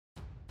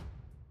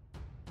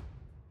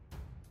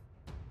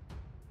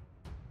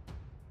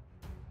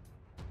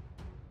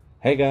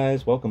Hey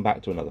guys, welcome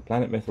back to another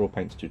Planet Mithril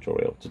Paints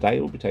tutorial. Today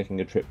we'll be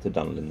taking a trip to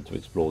Dunland to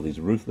explore these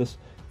ruthless,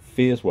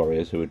 fierce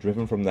warriors who are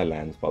driven from their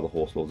lands by the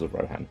horse lords of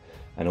Rohan,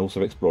 and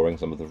also exploring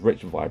some of the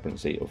rich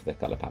vibrancy of their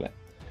colour palette.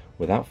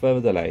 Without further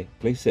delay,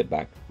 please sit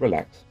back,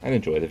 relax, and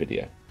enjoy the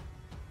video.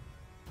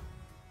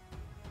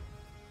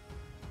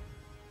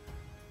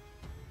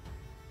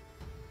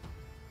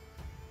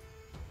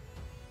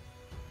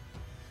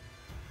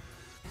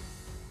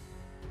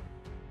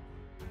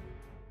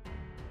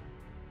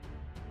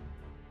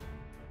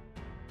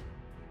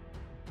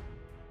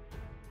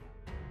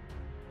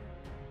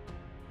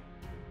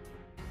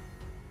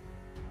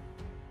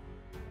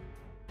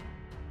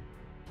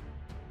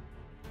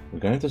 We're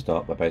going to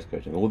start by base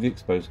coating all the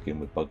exposed skin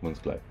with Bugman's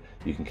Glow.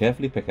 You can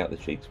carefully pick out the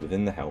cheeks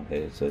within the helm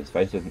here so his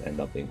face doesn't end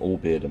up being all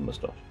beard and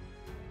moustache.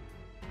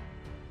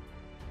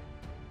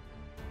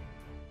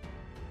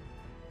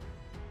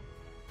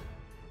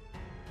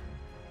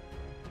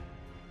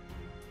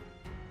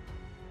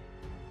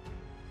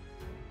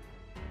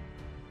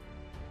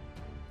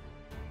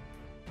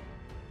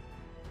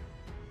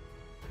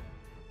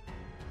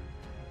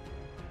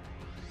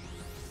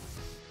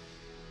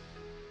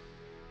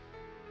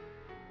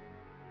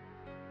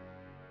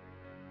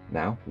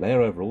 Now,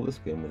 layer over all the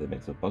skin with a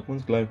mix of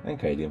Bugman's Glow and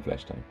Cadian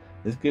Flesh Tone.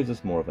 This gives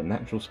us more of a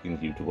natural skin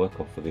hue to work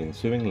off for the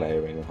ensuing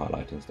layering and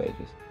highlighting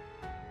stages.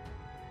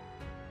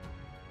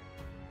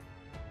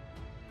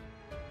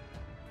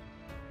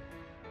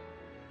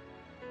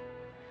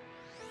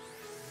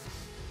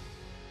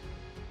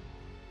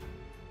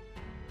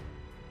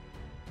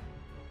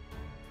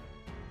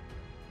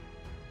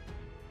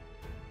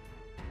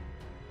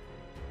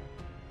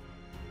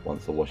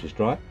 Once the wash is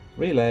dry,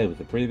 relayer with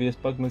the previous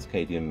Bugman's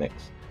Cadian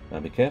mix. Now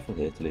be careful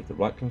here to leave the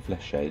right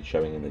flesh shade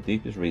showing in the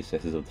deepest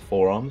recesses of the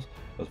forearms,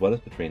 as well as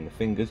between the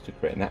fingers to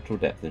create natural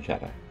depth and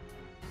shadow.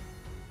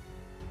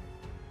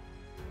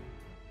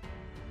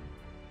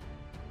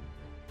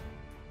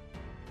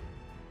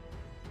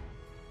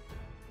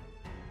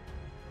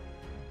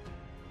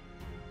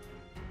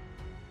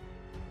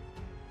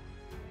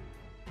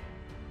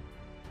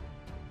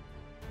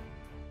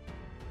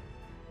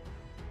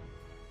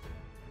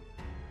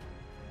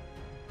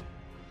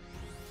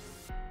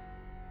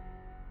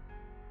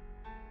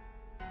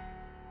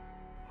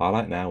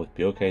 Highlight now with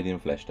pure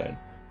Cadian Flesh Tone.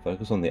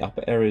 Focus on the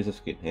upper areas of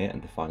skin here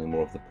and defining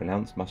more of the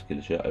pronounced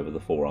musculature over the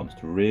forearms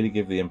to really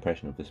give the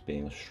impression of this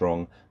being a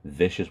strong,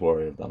 vicious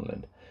warrior of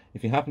Dunland.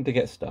 If you happen to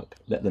get stuck,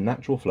 let the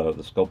natural flow of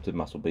the sculpted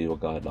muscle be your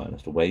guideline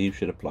as to where you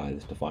should apply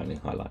this defining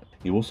highlight.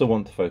 You also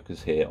want to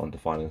focus here on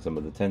defining some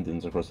of the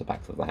tendons across the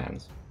backs of the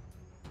hands.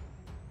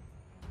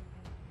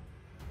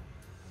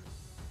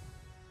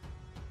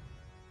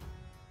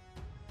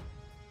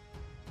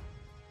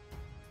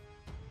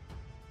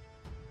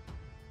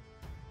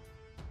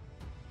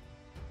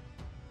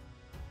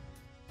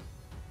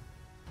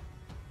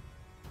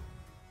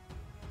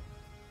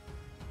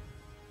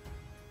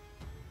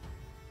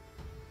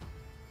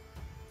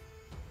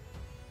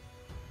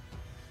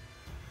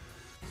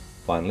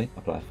 Finally,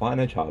 apply a fine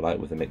edge highlight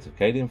with a mix of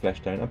Cadian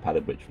Flesh Tone and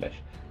padded witch flesh.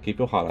 Keep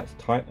your highlights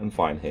tight and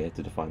fine here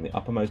to define the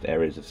uppermost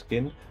areas of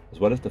skin, as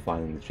well as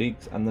defining the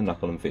cheeks and the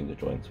knuckle and finger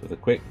joints with a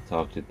quick,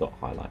 targeted dot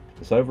highlight.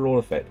 This overall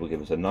effect will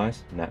give us a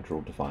nice,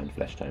 natural, defined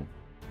flesh tone.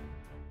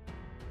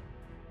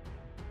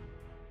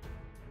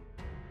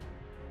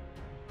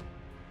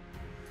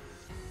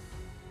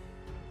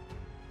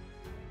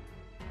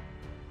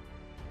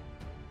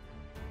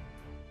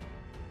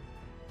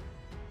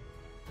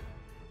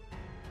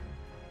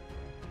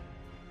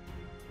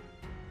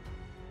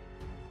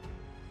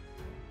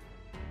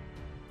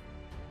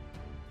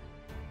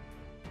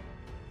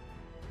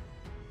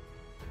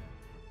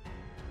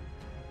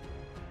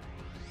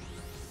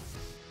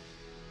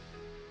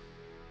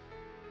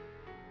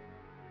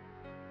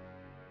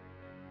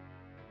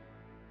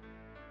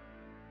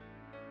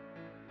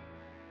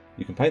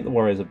 You can paint the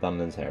warriors of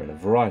Dunland's hair in a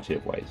variety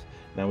of ways.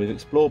 Now we've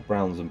explored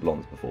browns and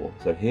blondes before,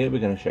 so here we're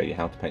going to show you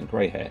how to paint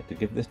grey hair to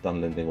give this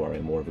Dunlanding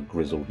warrior more of a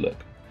grizzled look.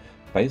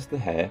 Base the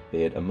hair,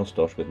 beard and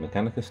moustache with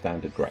Mechanica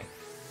Standard Grey.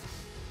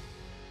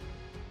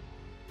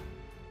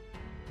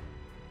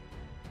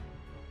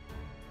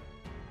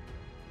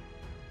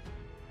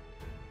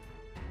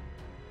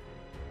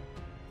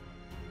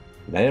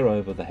 Layer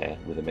over the hair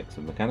with a mix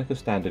of Mechanica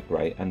Standard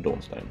Grey and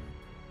Dawnstone.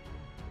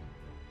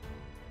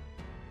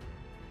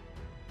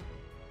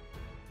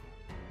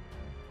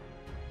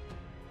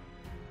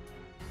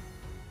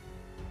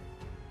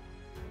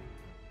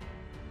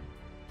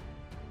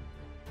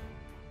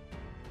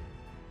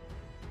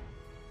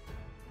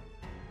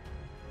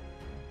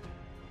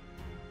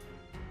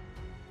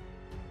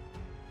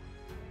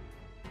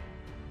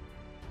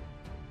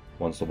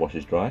 Once the wash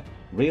is dry,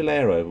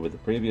 relayer over with the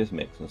previous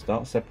mix and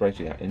start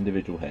separating out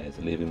individual hairs,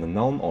 leaving the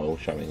Nuln oil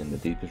showing in the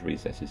deepest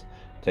recesses.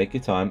 Take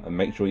your time and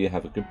make sure you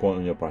have a good point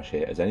on your brush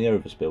here, as any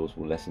overspills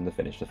will lessen the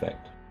finished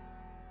effect.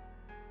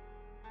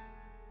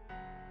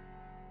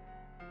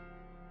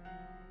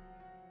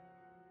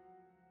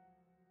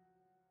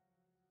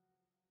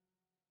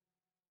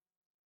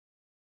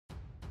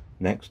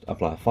 Next,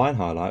 apply a fine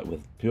highlight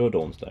with pure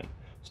dawnstone.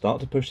 Start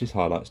to push these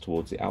highlights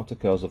towards the outer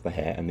curls of the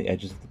hair and the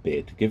edges of the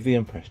beard to give the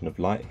impression of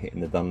light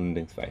hitting the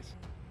Dunlanding's face.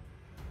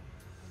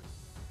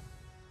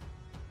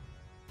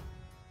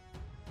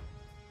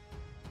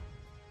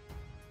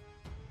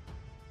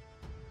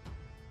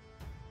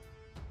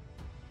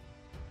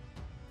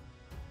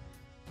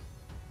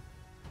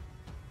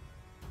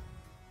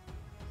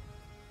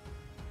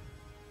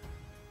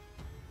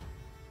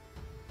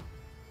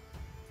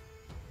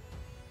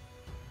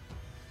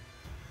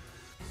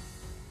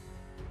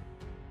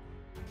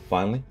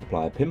 Finally,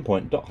 apply a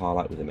pinpoint dot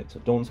highlight with a mix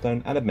of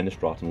dawnstone and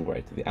administratum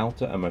grey to the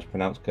outer and most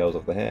pronounced curls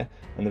of the hair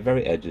and the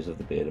very edges of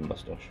the beard and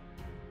moustache.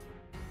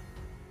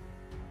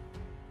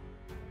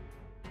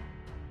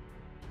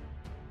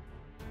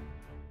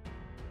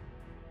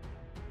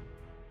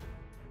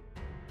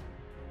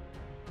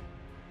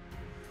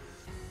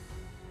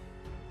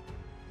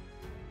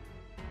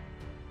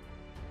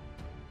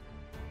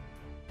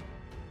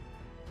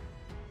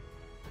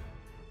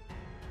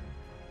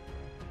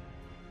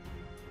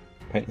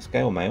 Paint the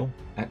scale mail,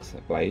 axe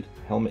blade,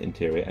 helmet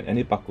interior and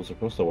any buckles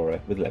across the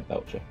warrior with lead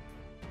belcher.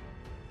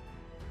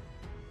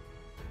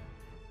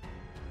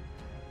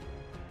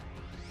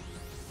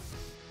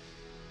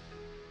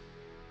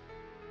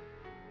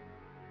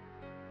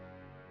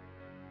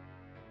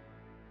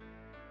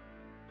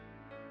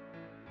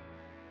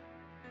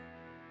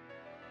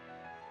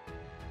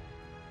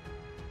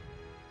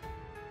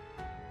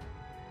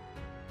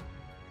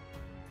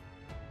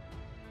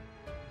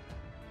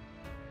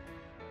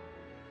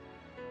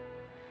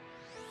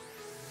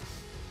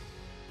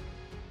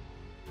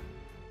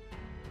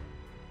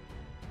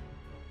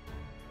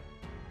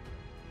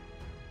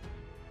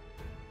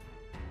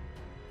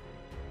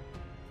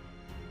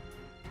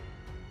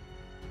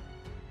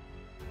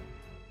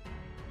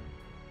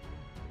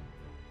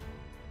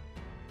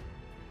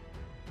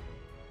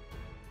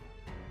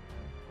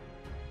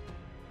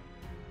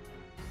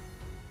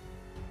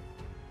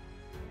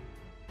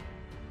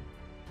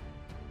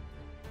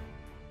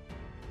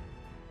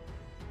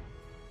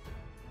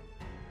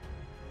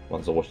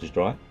 Once the wash is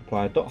dry,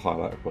 apply a dot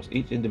highlight across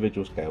each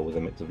individual scale with a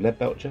mix of lead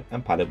belcher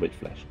and pallid witch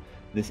flesh.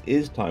 This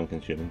is time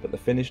consuming, but the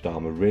finished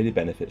armour really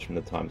benefits from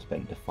the time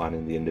spent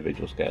defining the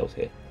individual scales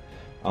here.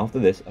 After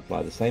this,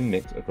 apply the same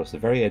mix across the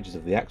very edges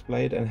of the axe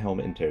blade and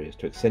helmet interiors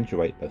to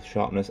accentuate both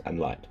sharpness and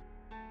light.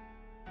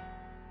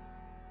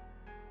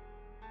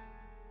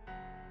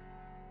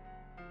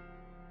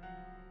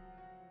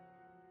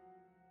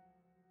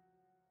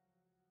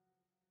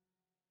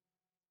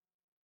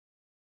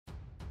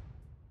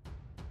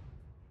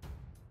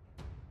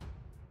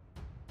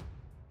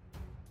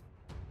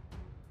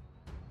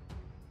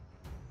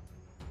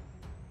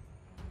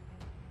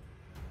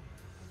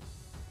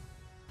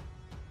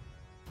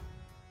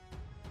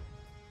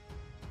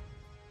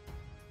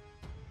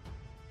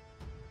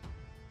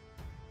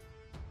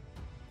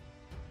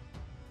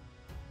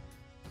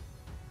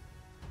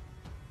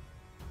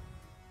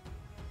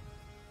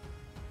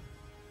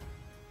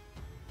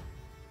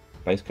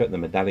 Base coat the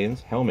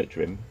medallions, helmet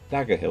trim,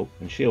 dagger hilt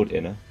and shield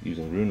inner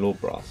using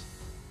Runelord brass.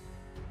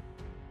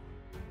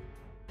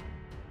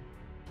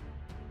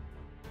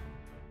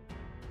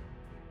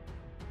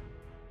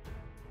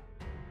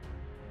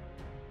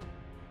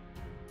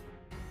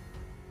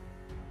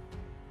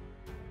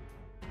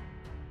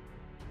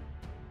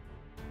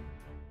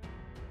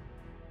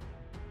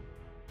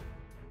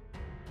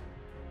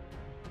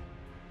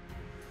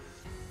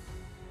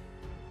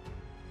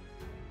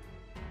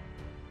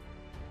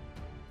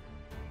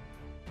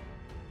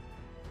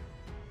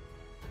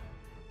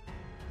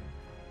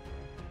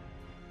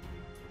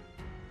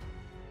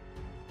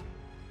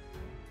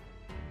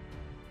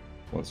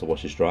 Once the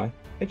wash is dry,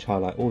 edge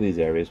highlight all these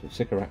areas with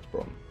Sycorax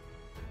bronze.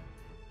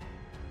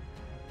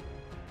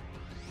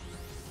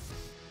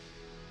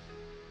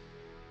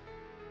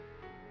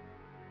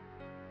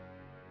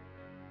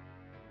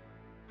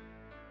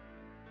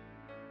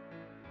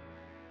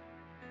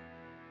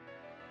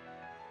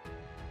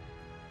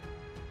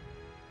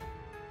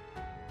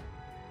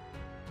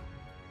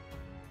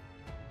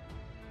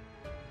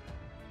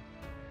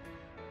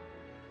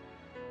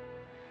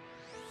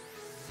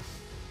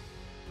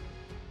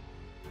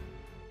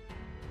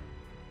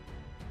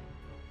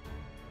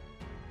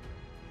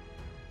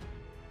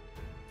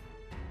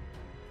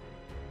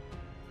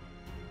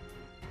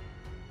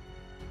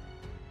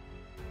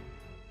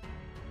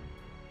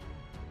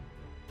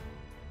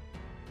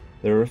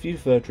 There are a few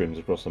fur trims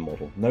across the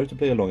model,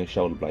 notably along his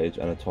shoulder blades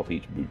and atop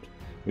each boot.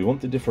 We want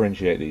to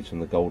differentiate these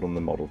from the gold on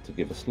the model to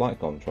give a slight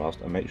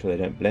contrast and make sure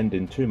they don't blend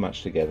in too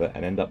much together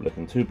and end up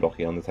looking too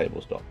blocky on the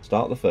tabletop.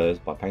 Start the furs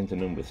by painting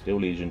them with Steel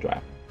Legion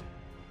drab.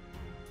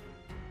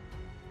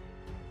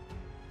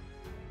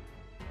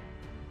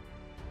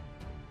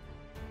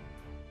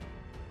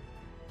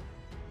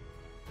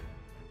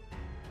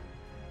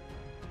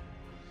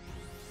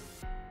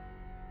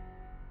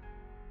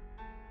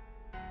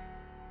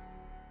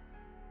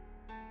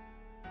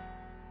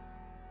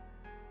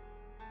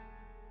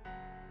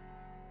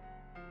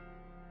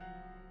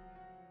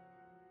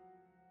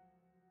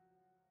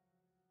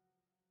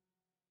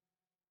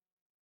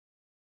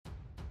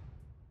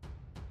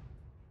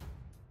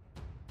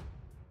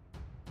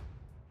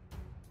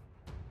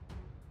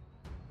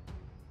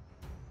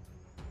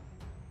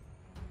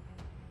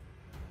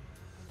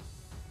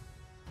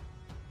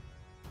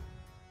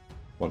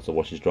 Once the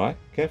wash is dry,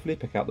 carefully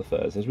pick out the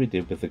furs as we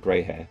did with the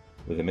grey hair,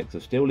 with a mix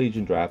of Steel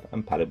Legion drab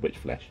and pallid witch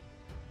flesh.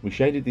 We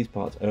shaded these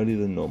parts earlier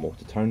than normal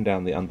to tone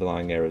down the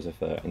underlying areas of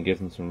fur and give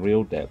them some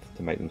real depth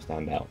to make them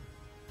stand out.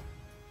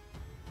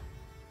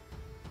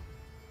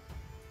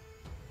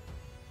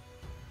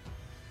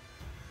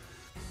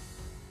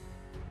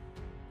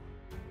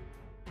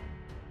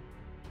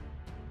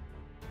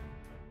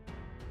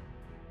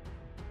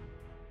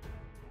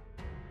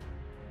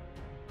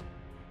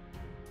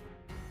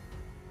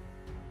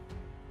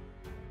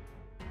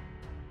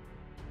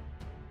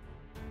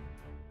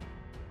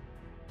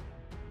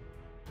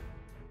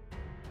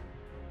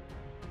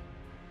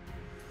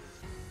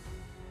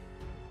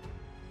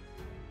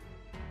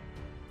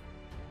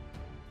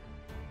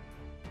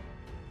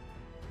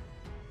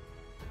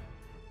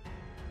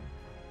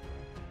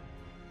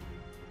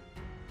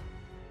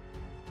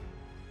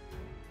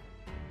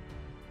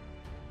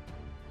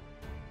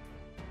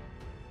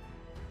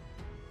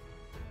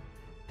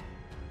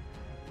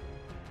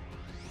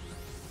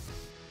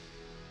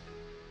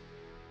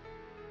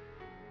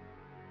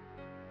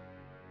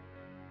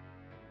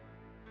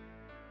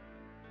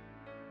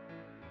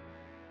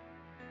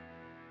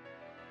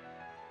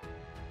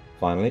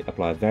 Finally,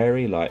 apply a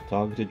very light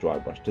targeted dry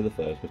brush to the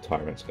furs with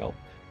Tyrant Skull.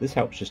 This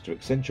helps just to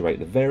accentuate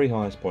the very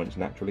highest points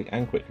naturally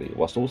and quickly,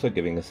 whilst also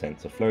giving a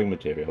sense of flowing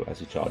material as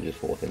he charges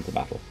forth into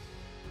battle.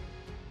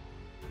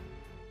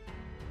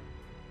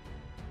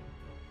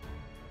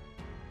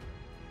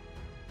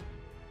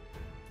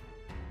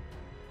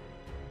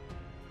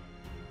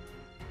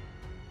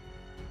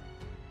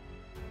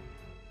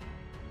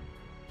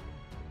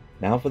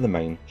 Now for the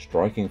main,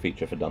 striking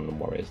feature for Dunland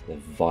warriors, their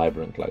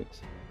vibrant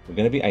cloaks. We're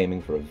going to be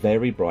aiming for a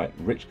very bright,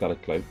 rich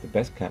coloured cloak to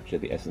best capture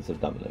the essence of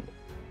Dunland.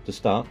 To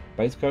start,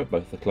 base coat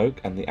both the cloak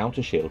and the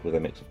outer shield with a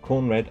mix of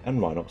corn red and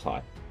rhinox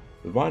hide.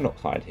 The rhinox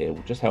hide here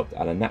will just help to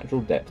add a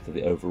natural depth to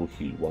the overall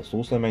hue, whilst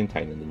also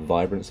maintaining the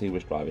vibrancy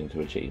we're striving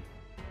to achieve.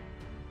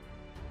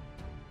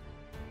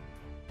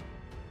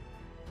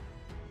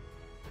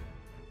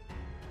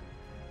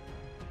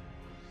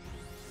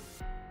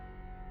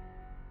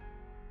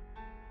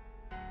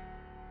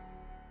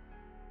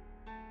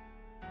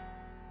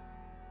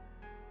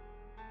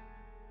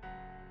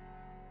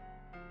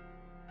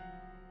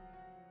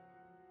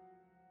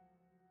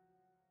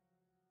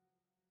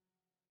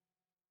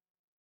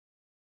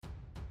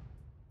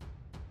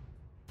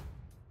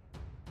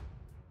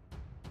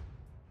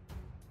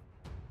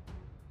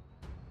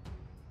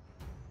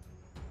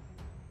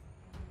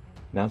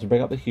 Now to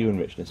bring up the hue and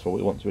richness for what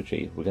we want to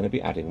achieve, we're going to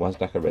be adding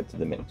Wazdaka Red to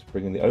the mix,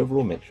 bringing the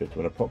overall mixture to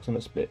an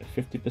approximate split of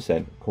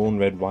 50% corn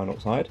red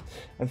rhinox hide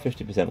and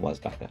 50%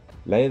 Wazdaka.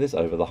 Layer this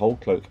over the whole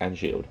cloak and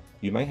shield.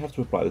 You may have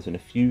to apply this in a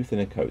few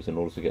thinner coats in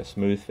order to get a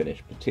smooth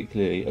finish,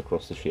 particularly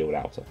across the shield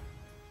outer.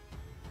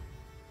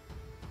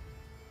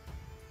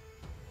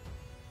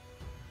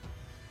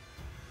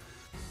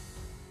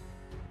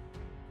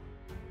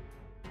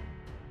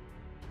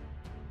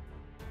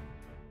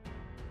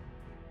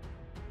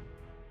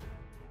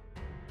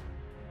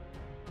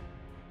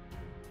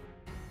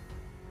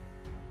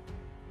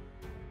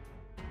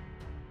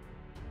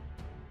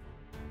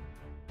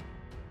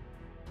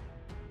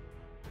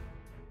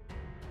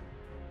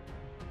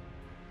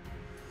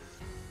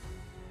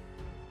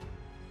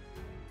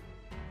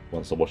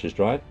 Once the wash is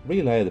dried,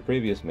 relayer the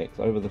previous mix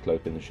over the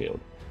cloak and the shield.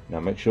 Now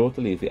make sure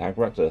to leave the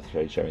Agrax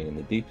Earthshade showing in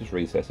the deepest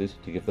recesses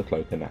to give the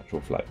cloak a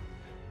natural flow.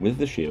 With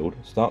the shield,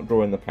 start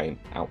drawing the paint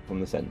out from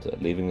the centre,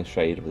 leaving the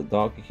shade of the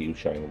darker hue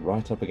showing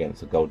right up against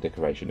the gold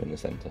decoration in the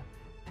centre.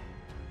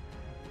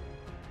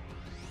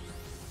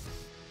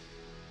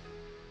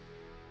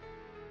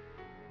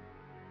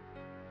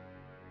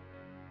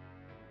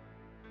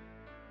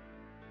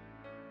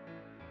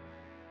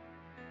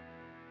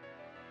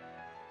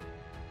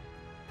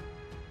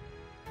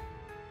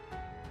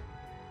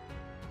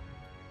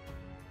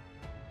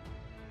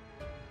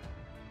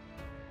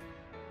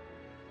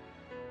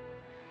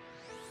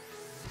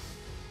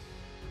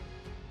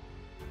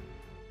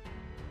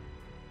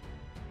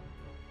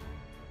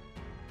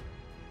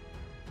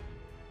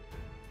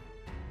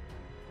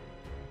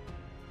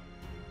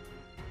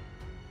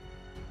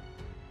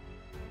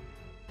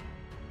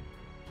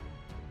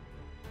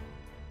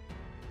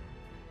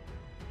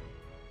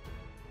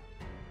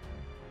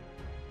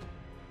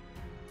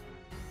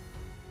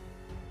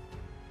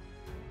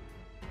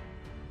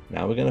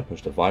 Now we're going to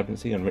push the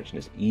vibrancy and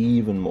richness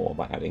even more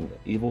by adding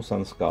the Evil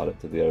Sun Scarlet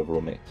to the overall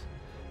mix.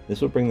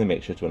 This will bring the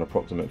mixture to an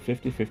approximate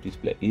 50-50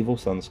 split Evil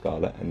Sun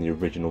Scarlet and the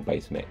original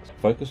base mix.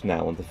 Focus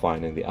now on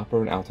defining the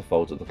upper and outer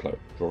folds of the cloak,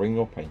 drawing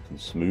your paint in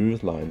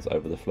smooth lines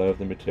over the flow of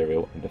the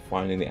material and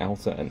defining the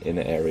outer and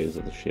inner areas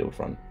of the shield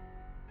front.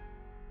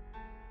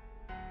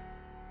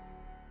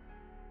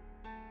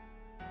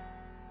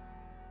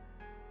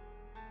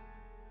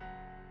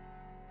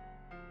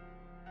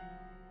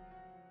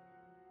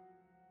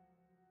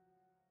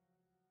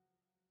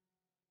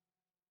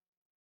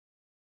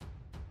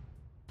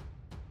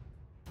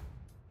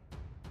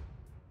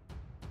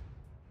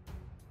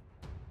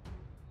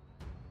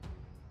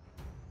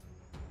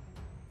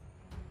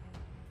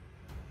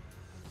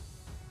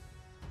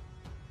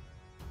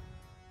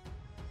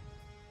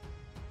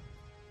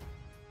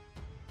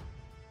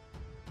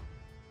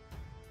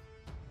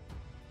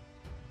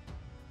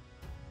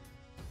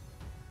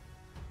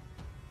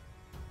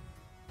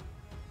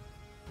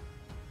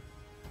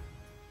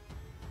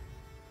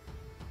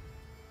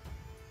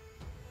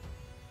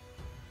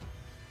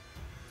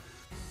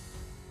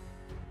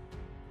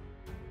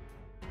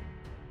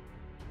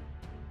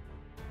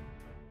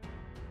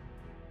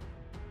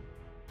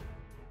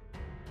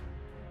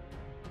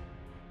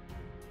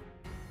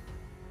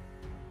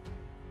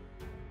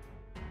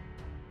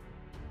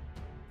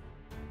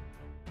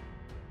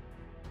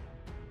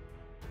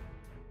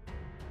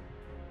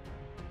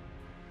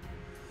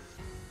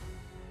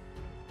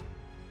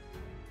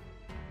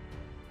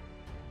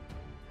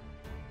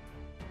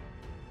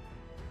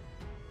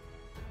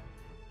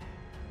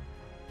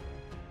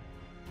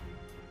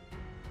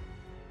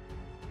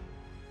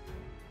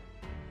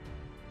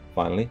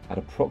 Finally, add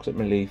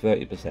approximately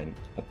 30%,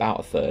 about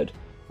a third,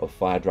 of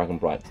Fire Dragon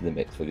Bright to the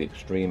mix for the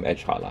extreme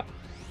edge highlight.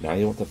 Now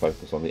you want to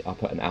focus on the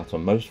upper and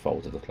outermost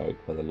folds of the cloak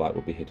where the light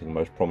will be hitting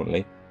most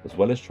prominently, as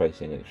well as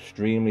tracing an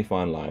extremely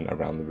fine line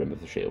around the rim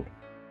of the shield.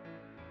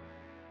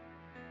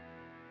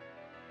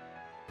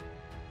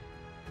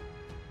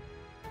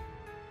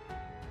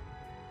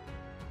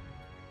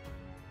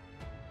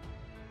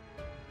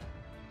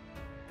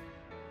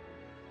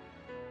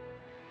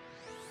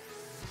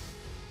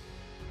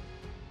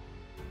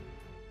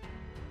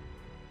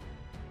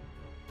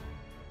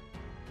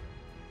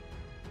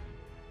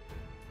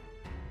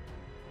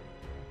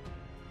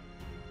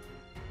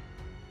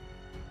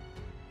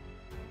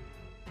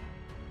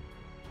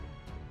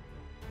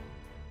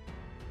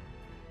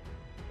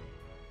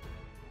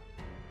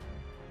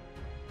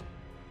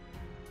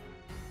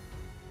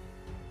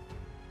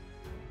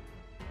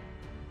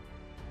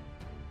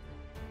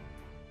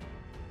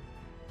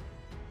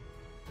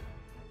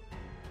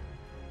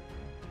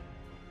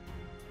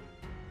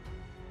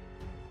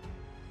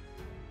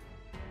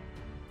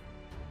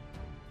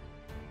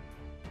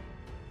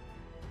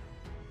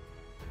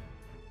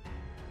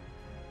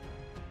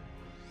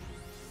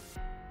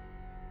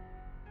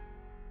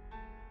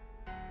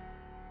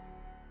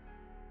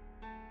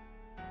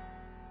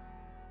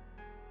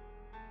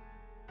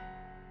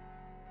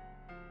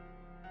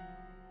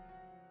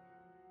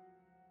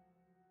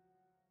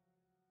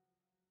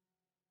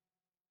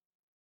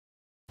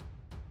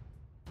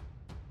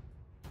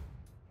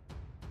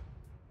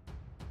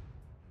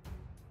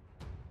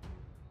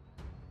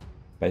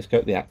 Base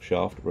coat the axe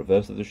shaft,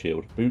 reverse of the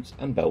shield, boots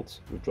and belts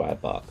with dry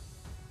bark.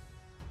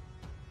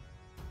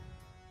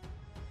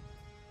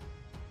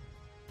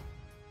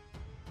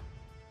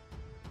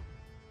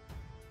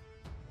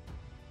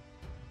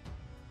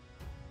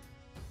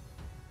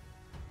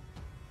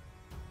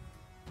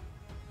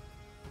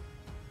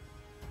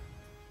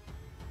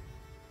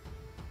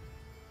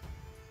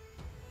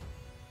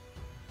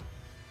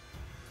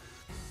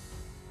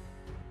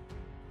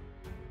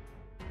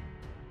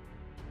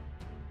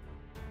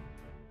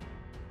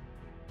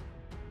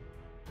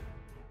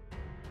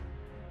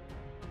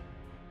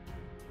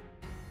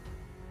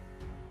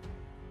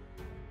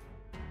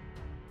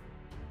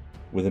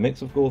 With a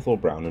mix of Gawthor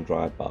brown and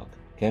dried bark,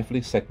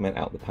 carefully segment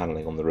out the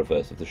panelling on the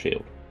reverse of the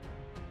shield.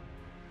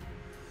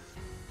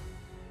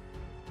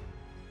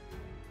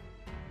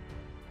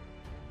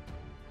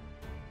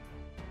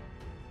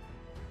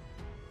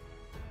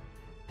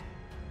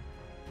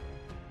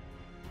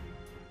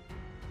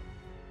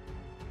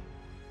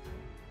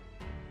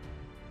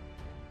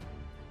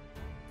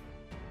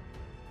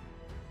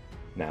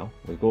 Now,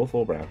 with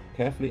Gawthor brown,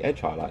 carefully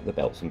edge highlight the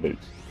belts and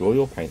boots. Draw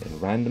your paint in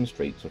random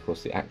streaks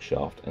across the axe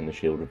shaft and the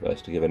shield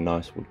reverse to give a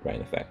nice wood grain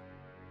effect.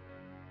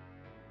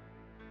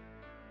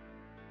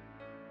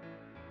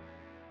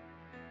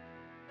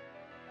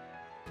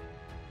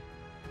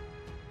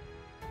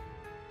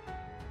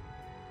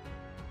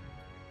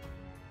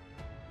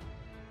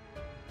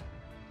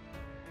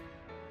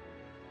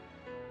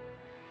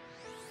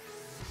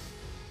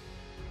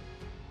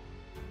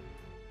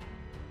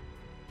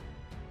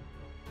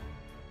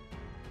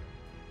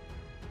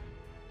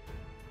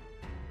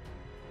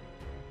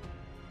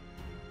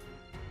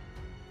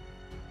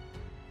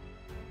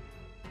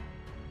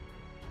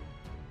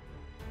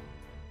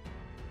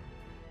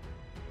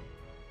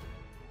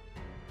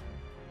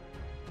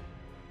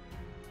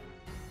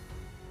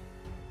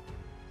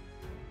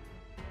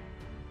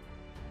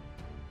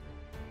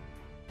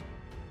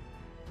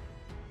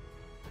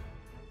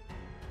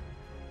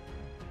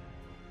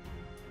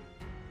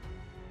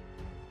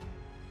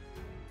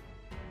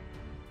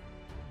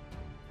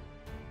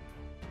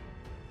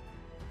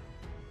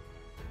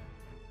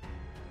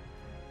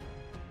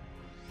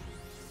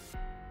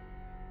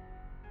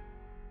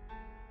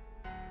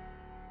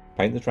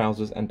 Paint the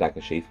trousers and dagger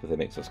sheath with a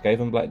mix of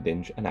Skaven Black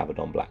Dinge and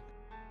Abaddon Black.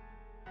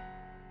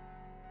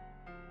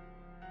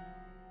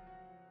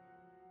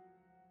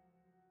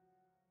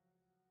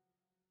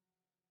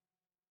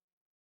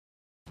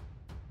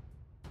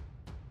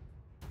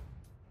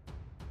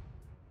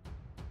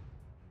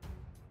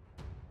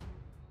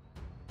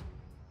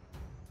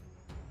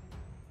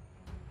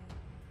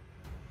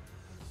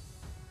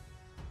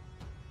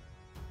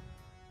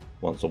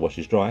 Once the wash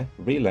is dry,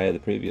 relayer the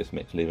previous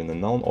mix, leaving the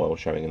Nuln oil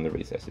showing in the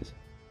recesses.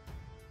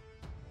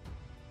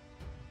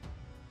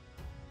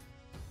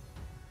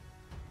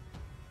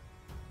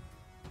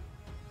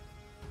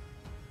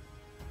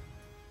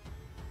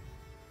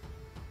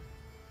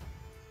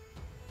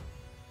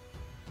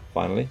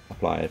 Finally,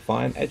 apply a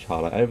fine edge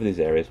highlight over these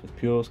areas with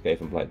pure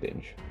Skaven Black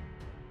Dinge.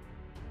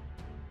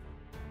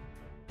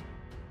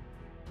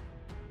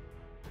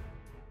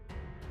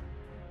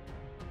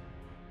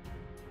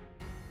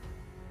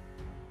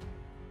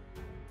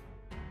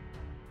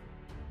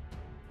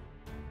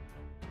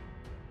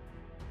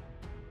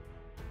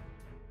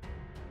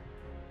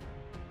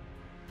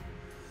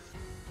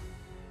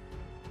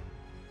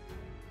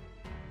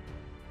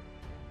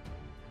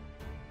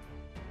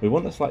 We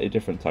want a slightly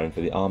different tone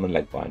for the arm and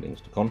leg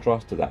bindings to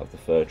contrast to that of the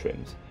fur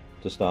trims.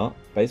 To start,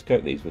 base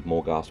coat these with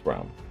Morghast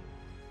brown.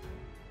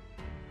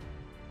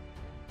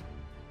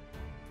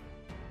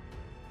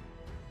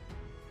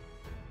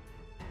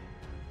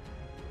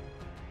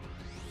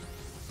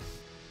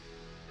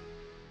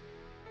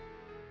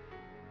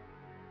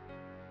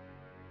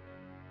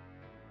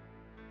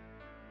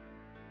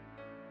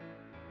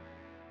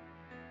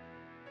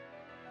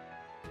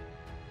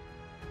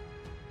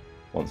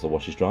 Once the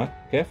wash is dry,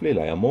 carefully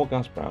lay a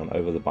Morghast brown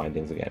over the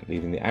bindings again,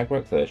 leaving the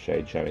Agrok Thirst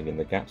shade showing in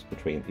the gaps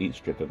between each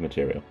strip of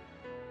material.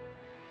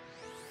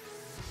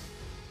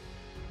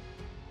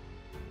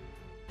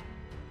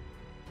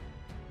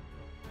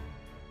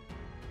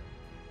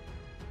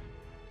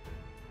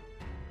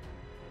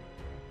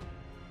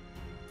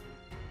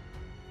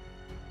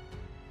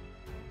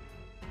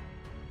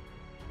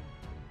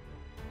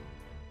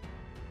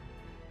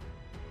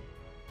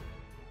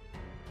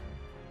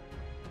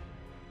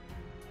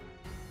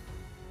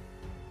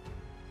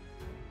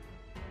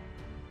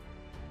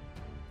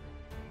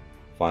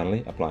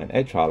 Finally, apply an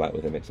edge highlight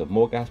with a mix of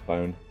Morghast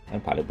bone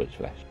and pallid witch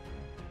flesh.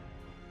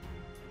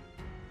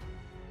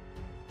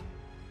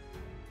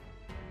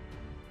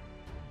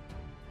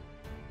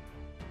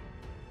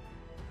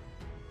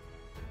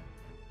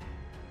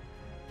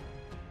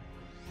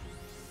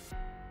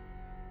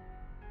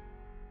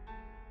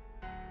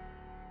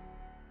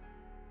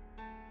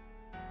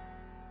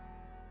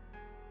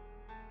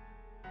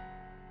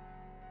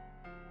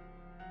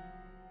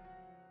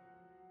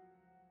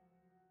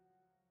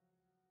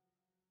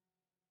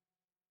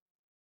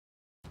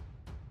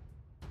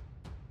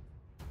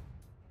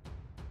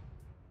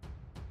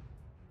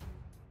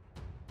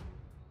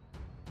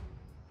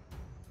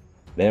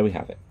 There we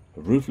have it,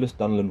 a ruthless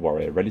Dunland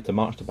warrior ready to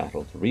march to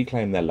battle to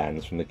reclaim their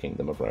lands from the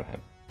Kingdom of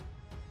Rohan.